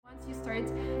you start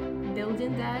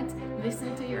building that,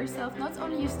 listening to yourself, not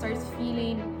only you start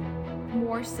feeling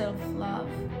more self-love,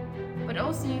 but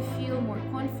also you feel more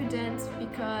confident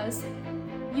because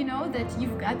you know that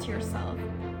you've got yourself.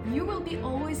 You will be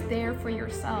always there for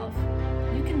yourself.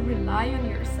 You can rely on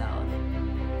yourself.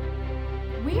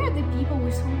 We are the people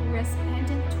with whom we are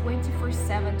spending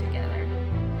 24/7 together.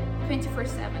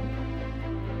 24/7.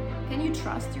 Can you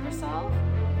trust yourself?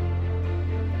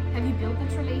 Have you built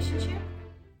that relationship?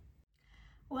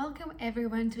 Welcome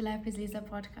everyone to Life with Lisa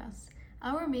podcast.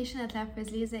 Our mission at Life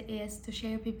with Lisa is to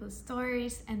share people's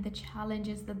stories and the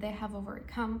challenges that they have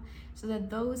overcome so that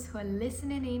those who are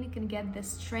listening in can get the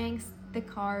strength, the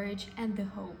courage, and the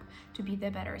hope to be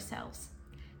their better selves.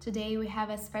 Today we have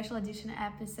a special edition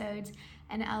episode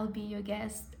and I'll be your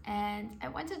guest, and I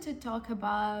wanted to talk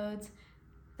about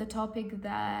the topic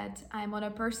that I'm on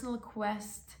a personal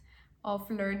quest of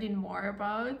learning more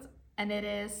about, and it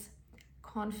is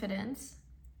confidence.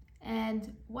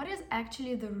 And what is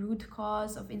actually the root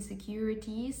cause of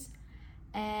insecurities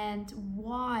and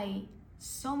why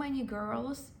so many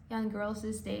young girls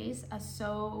these days are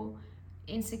so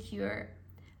insecure.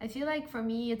 I feel like for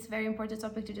me it's a very important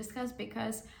topic to discuss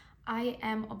because I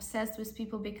am obsessed with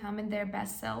people becoming their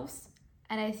best selves.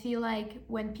 And I feel like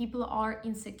when people are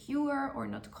insecure or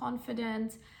not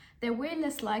confident, they're way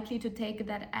less likely to take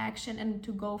that action and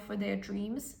to go for their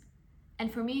dreams.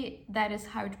 And for me, that is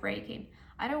heartbreaking.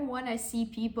 I don't want to see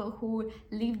people who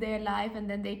live their life and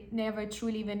then they never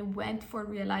truly even went for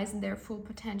realizing their full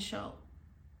potential.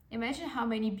 Imagine how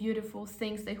many beautiful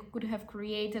things they could have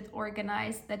created,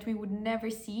 organized, that we would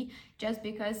never see just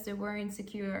because they were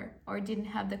insecure or didn't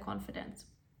have the confidence.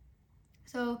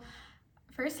 So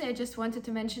firstly, I just wanted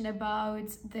to mention about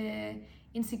the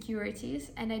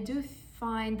insecurities, and I do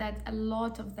find that a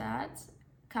lot of that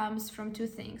comes from two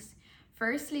things.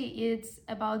 Firstly, it's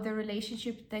about the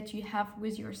relationship that you have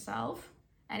with yourself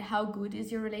and how good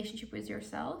is your relationship with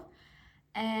yourself.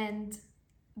 And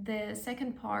the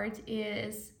second part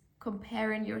is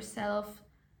comparing yourself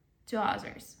to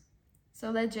others. So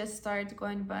let's just start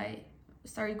going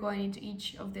into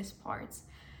each of these parts.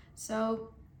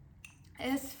 So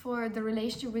as for the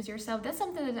relationship with yourself, that's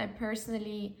something that I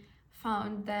personally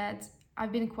found that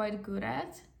I've been quite good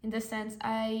at, in the sense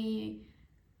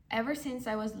ever since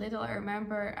I was little, I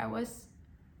remember I was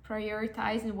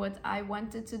prioritizing what I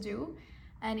wanted to do.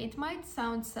 And it might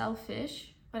sound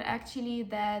selfish, but actually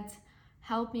that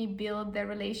helped me build the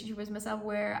relationship with myself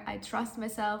where I trust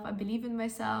myself, I believe in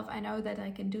myself, I know that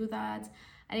I can do that.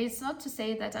 And it's not to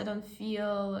say that I don't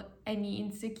feel any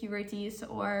insecurities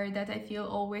or that I feel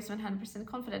always 100%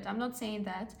 confident. I'm not saying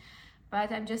that,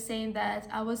 but I'm just saying that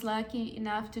I was lucky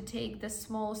enough to take the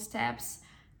small steps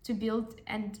to build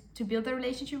the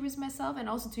relationship with myself and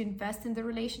also to invest in the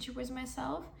relationship with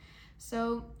myself.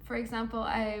 So for example,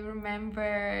 I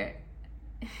remember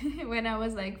when I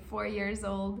was like 4 years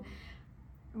old,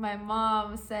 my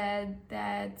mom said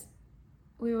that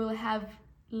we will have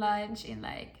lunch in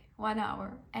like 1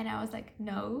 hour, and I was like,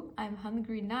 no, I'm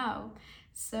hungry now.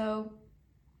 So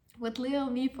what little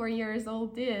me 4 years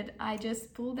old did, I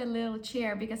just pulled a little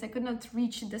chair because I could not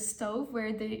reach the stove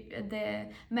where the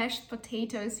mashed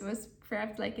potatoes was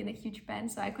prepped like in a huge pan,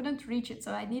 so I couldn't reach it.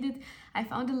 So I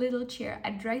found a little chair,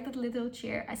 I dragged that little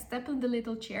chair, I stepped on the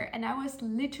little chair, and I was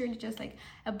literally just like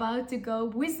about to go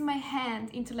with my hand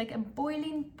into like a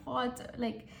boiling pot,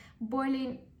 like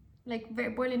very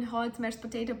boiling hot mashed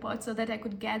potato pot, so that I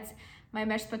could get my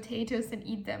mashed potatoes and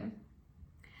eat them.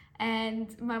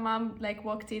 And my mom like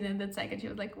walked in, and that second she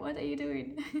was like, what are you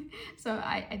doing? So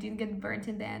I didn't get burnt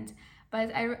in the end.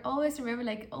 But I always remember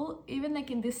even like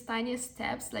in these tiny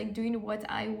steps, like doing what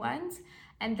I want,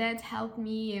 and that helped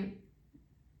me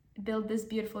build this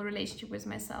beautiful relationship with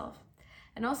myself.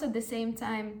 And also at the same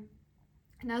time,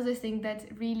 another thing that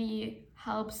really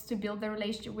helps to build the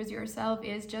relationship with yourself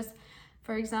is just,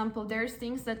 for example, there's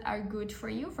things that are good for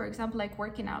you. For example, like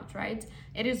working out, right?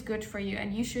 It is good for you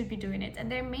and you should be doing it.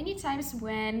 And there are many times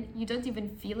when you don't even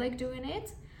feel like doing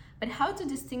it. But how to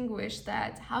distinguish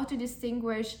that? How to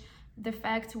distinguish the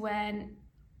fact when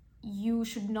you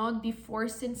should not be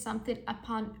forcing something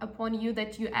upon you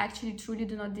that you actually truly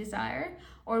do not desire,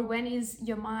 or when is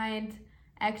your mind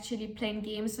actually playing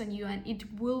games on you and it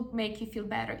will make you feel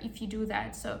better if you do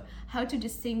that. So how to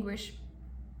distinguish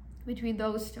between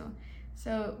those two.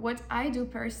 So what I do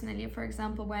personally, for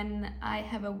example, when I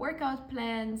have a workout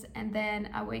planned and then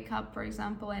I wake up, for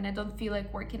example, and I don't feel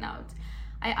like working out,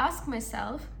 I ask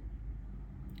myself,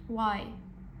 why?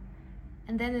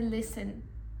 And then I listen,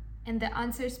 and the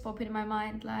answers pop in my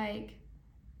mind like,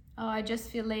 oh, I just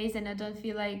feel lazy and I don't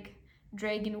feel like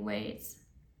dragging weights,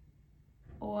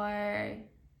 or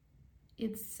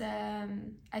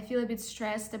I feel a bit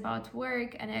stressed about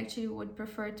work and I actually would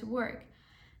prefer to work.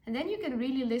 And then you can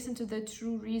really listen to the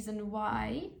true reason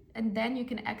why, and then you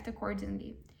can act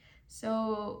accordingly.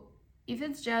 So if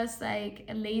it's just like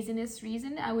a laziness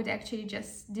reason, I would actually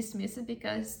just dismiss it,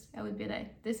 because I would be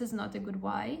like, this is not a good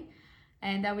why.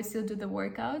 And I would still do the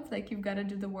workout. Like, you've got to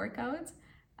do the workout.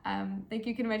 Like,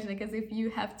 you can imagine, like, as if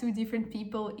you have two different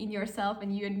people in yourself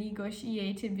and you're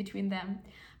negotiating between them.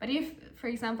 But if, for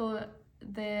example,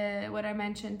 what I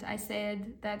mentioned, I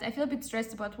said that I feel a bit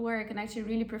stressed about work and actually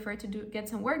really prefer to get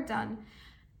some work done,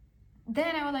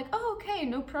 then I was like, oh, okay,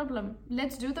 no problem.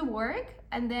 Let's do the work,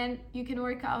 and then you can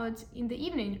work out in the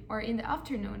evening or in the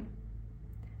afternoon.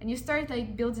 And you start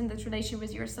like building that relation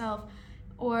with yourself.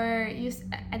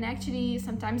 And actually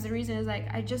sometimes the reason is like,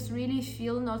 I just really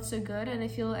feel not so good and I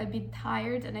feel a bit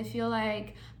tired and I feel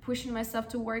like pushing myself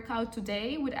to work out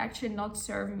today would actually not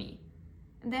serve me.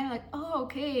 And then I'm like, oh,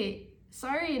 okay,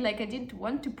 sorry, like I didn't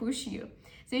want to push you.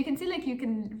 So you can see, like, you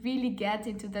can really get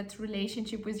into that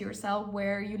relationship with yourself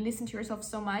where you listen to yourself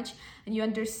so much and you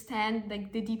understand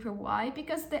like the deeper why,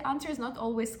 because the answer is not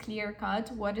always clear cut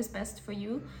what is best for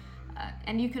you.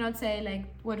 And you cannot say like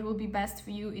what will be best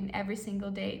for you in every single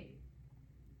day,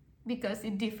 because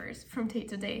it differs from day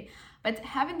to day. But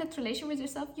having that relation with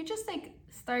yourself, you just like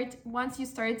once you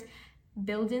start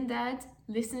building that,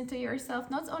 listening to yourself,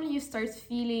 not only you start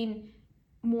feeling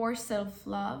more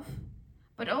self-love,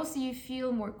 but also you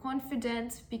feel more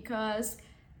confident, because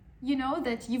you know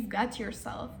that you've got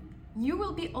yourself. You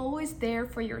will be always there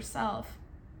for yourself.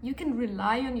 You can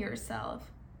rely on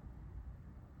yourself.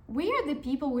 We are the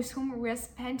people with whom we are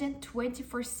spending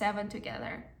 24/7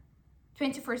 together.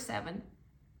 24/7.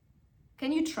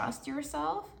 Can you trust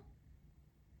yourself?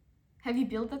 Have you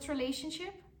built that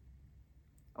relationship?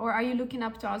 Or are you looking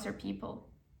up to other people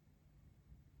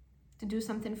to do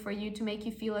something for you, to make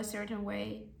you feel a certain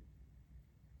way?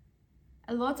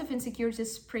 A lot of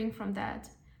insecurities spring from that,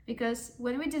 because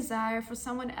when we desire for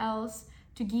someone else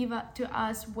to give to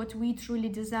us what we truly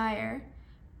desire,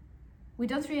 we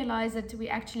don't realize that we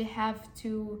actually have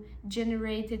to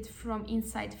generate it from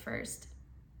inside first.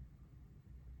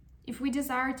 If we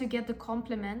desire to get the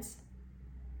compliments,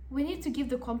 we need to give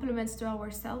the compliments to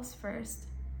ourselves first.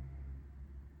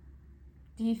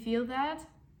 Do you feel that?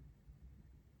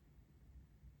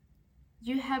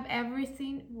 You have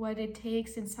everything what it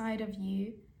takes inside of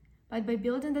you, but by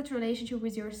building that relationship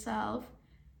with yourself,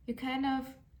 you kind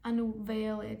of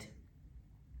unveil it.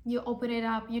 You open it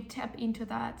up, you tap into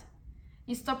that.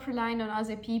 You stop relying on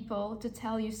other people to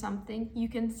tell you something. You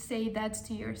can say that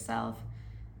to yourself.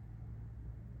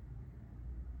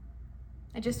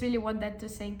 I just really want that to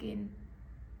sink in.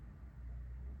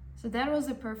 So that was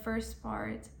the first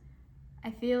part. I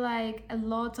feel like a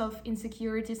lot of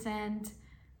insecurities and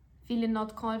feeling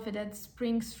not confident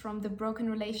springs from the broken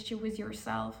relationship with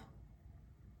yourself.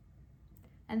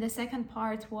 And the second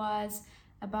part was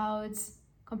about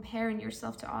comparing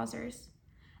yourself to others.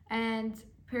 And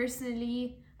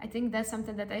personally, I think that's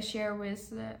something that I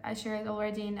shared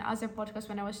already in other podcasts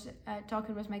when I was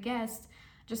talking with my guests.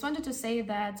 Just wanted to say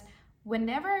that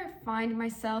whenever I find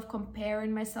myself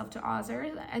comparing myself to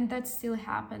others, and that still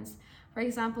happens, for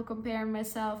example, comparing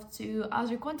myself to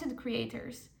other content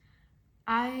creators,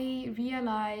 I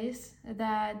realize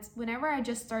that whenever I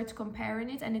just start comparing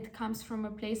it and it comes from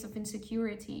a place of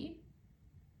insecurity,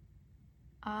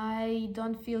 I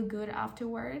don't feel good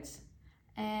afterwards,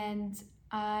 and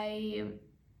I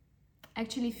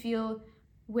actually feel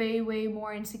way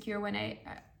more insecure when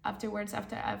after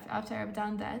I've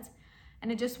done that.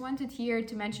 And I just wanted here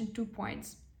to mention 2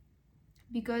 points,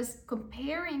 because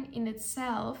comparing in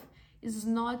itself is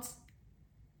not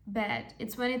bad.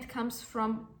 It's when it comes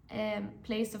from a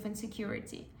place of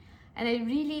insecurity. And I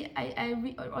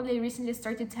only recently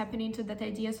started tapping into that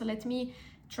idea, so let me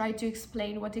try to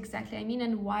explain what exactly I mean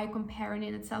and why comparing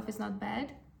in itself is not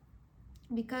bad.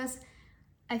 Because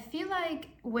I feel like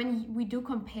when we do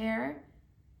compare,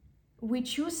 we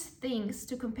choose things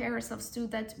to compare ourselves to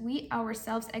that we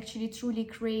ourselves actually truly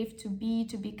crave to be,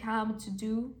 to become, to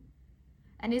do.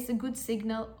 And it's a good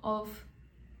signal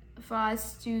for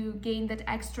us to gain that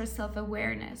extra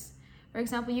self-awareness. For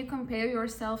example, you compare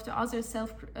yourself to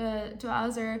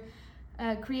other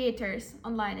creators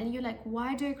online, and you're like,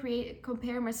 why do I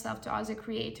compare myself to other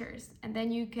creators? And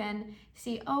then you can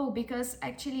see, oh, because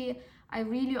actually I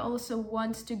really also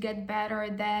want to get better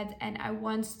at that, and I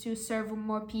want to serve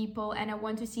more people, and I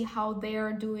want to see how they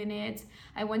are doing it.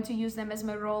 I want to use them as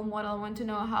my role model. I want to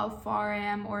know how far I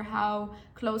am or how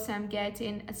close I'm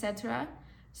getting, etc.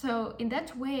 So in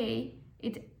that way,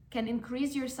 it can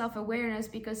increase your self-awareness,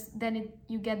 because then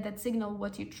you get that signal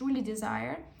what you truly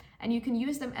desire. and you can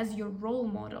use them as your role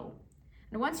model.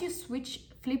 And once you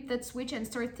flip that switch and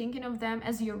start thinking of them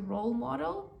as your role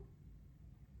model,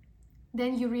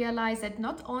 then you realize that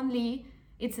not only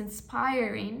it's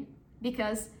inspiring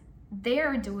because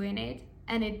they're doing it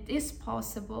and it is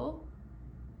possible,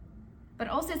 but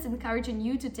also it's encouraging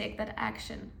you to take that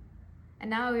action. And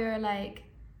now you're like,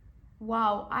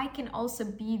 wow, I can also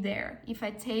be there if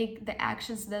I take the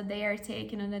actions that they are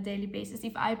taking on a daily basis.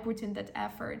 If I put in that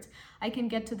effort, I can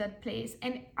get to that place.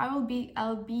 And I'll be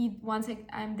once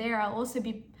I'm there, I'll also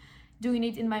be doing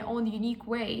it in my own unique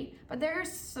way. But there are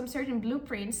some certain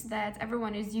blueprints that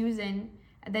everyone is using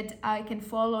that I can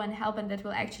follow and help, and that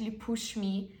will actually push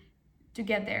me to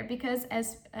get there. Because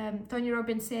as Tony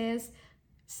Robbins says,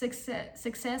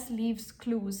 success leaves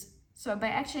clues. So by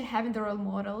actually having the role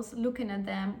models, looking at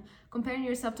them, comparing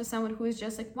yourself to someone who is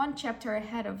just like one chapter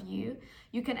ahead of you,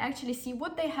 you can actually see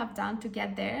what they have done to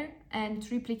get there and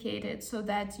replicate it so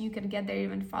that you can get there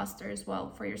even faster as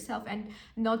well for yourself, and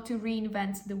not to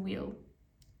reinvent the wheel.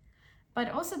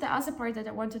 But also the other part that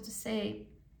I wanted to say,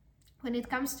 when it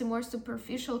comes to more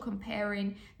superficial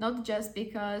comparing, not just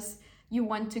because you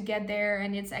want to get there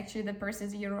and it's actually the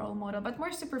person's your role model, but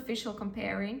more superficial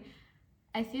comparing,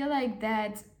 I feel like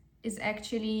that is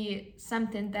actually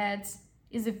something that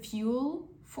is a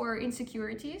fuel for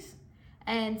insecurities.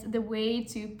 And the way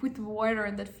to put water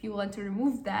on that fuel and to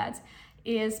remove that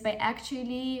is by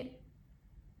actually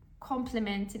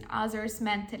complimenting others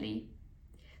mentally.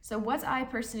 So what I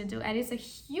personally do, and it's a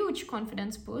huge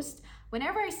confidence boost,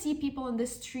 whenever I see people on the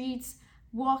streets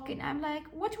walking, I'm like,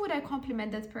 what would I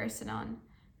compliment that person on?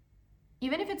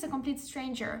 Even if it's a complete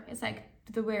stranger, it's like,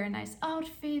 do they wear a nice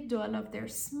outfit? Do I love their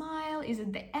smile? Is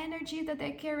it the energy that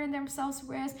they carry themselves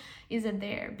with? Is it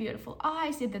their beautiful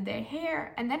eyes? Is it their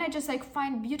hair? And then I just like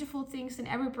find beautiful things in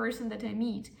every person that I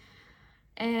meet.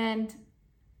 And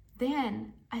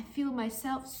then I feel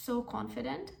myself so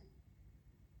confident.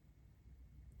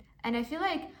 And I feel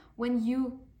like when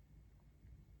you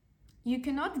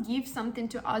cannot give something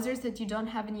to others that you don't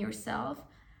have in yourself.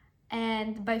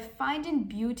 And by finding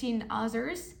beauty in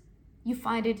others, you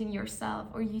find it in yourself,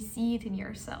 or you see it in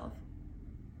yourself.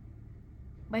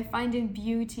 By finding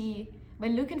beauty, by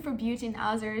looking for beauty in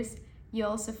others, you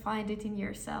also find it in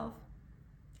yourself.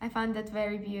 I find that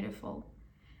very beautiful.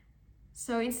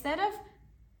 So instead of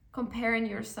comparing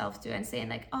yourself to and saying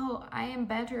like, oh, I am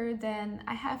better than,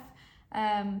 I have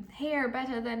hair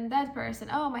better than that person,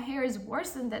 oh, my hair is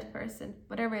worse than that person,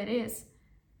 whatever it is,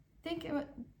 think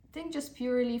just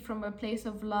purely from a place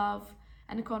of love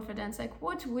and confidence. Like,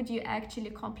 what would you actually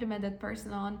compliment that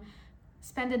person on?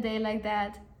 Spend a day like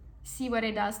that, see what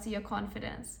it does to your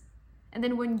confidence. And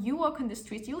then when you walk on the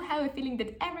streets, you'll have a feeling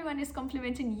that everyone is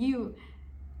complimenting you.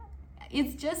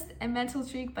 It's just a mental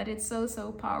trick, but it's so,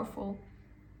 so powerful.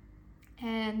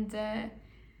 And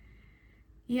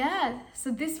yeah,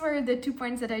 so these were the 2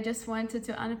 points that I just wanted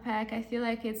to unpack. I feel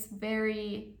like it's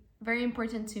very, very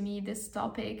important to me, this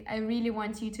topic. I really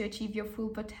want you to achieve your full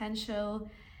potential.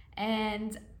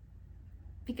 And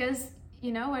because,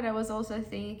 you know what I was also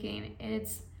thinking,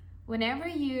 it's whenever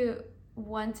you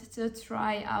want to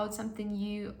try out something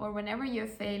new, or whenever you're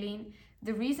failing,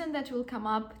 the reason that will come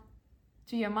up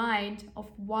to your mind of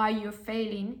why you're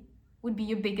failing would be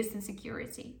your biggest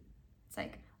insecurity. It's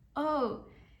like, oh,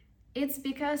 it's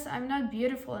because I'm not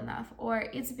beautiful enough, or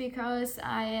it's because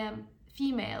I am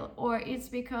female, or it's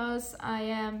because I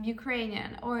am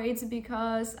Ukrainian, or it's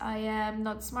because I am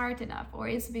not smart enough, or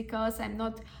it's because I'm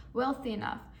not wealthy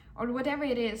enough, or whatever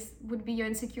it is would be your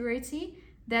insecurity.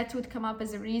 That would come up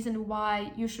as a reason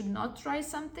why you should not try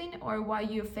something, or why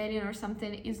you're failing, or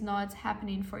something is not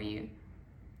happening for you.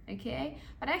 Okay?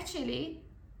 But actually,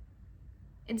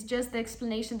 it's just the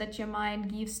explanation that your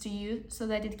mind gives to you so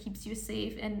that it keeps you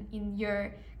safe and in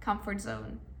your comfort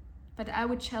zone. But I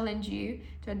would challenge you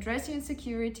to address your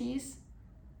insecurities,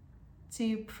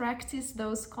 to practice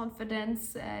those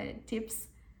confidence tips,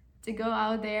 to go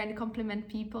out there and compliment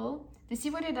people, to see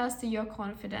what it does to your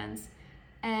confidence,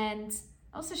 and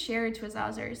also share it with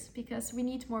others, because we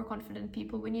need more confident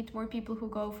people. We need more people who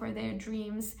go for their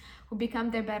dreams, who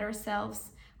become their better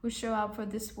selves, who show up for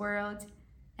this world.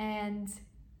 And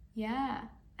yeah,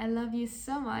 I love you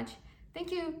so much. Thank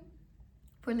you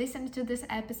for listening to this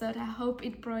episode. I hope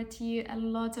it brought you a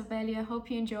lot of value. I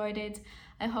hope you enjoyed it.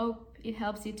 I hope it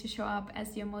helps you to show up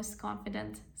as your most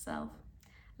confident self.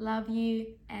 Love you,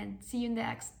 and see you in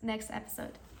the next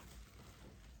episode.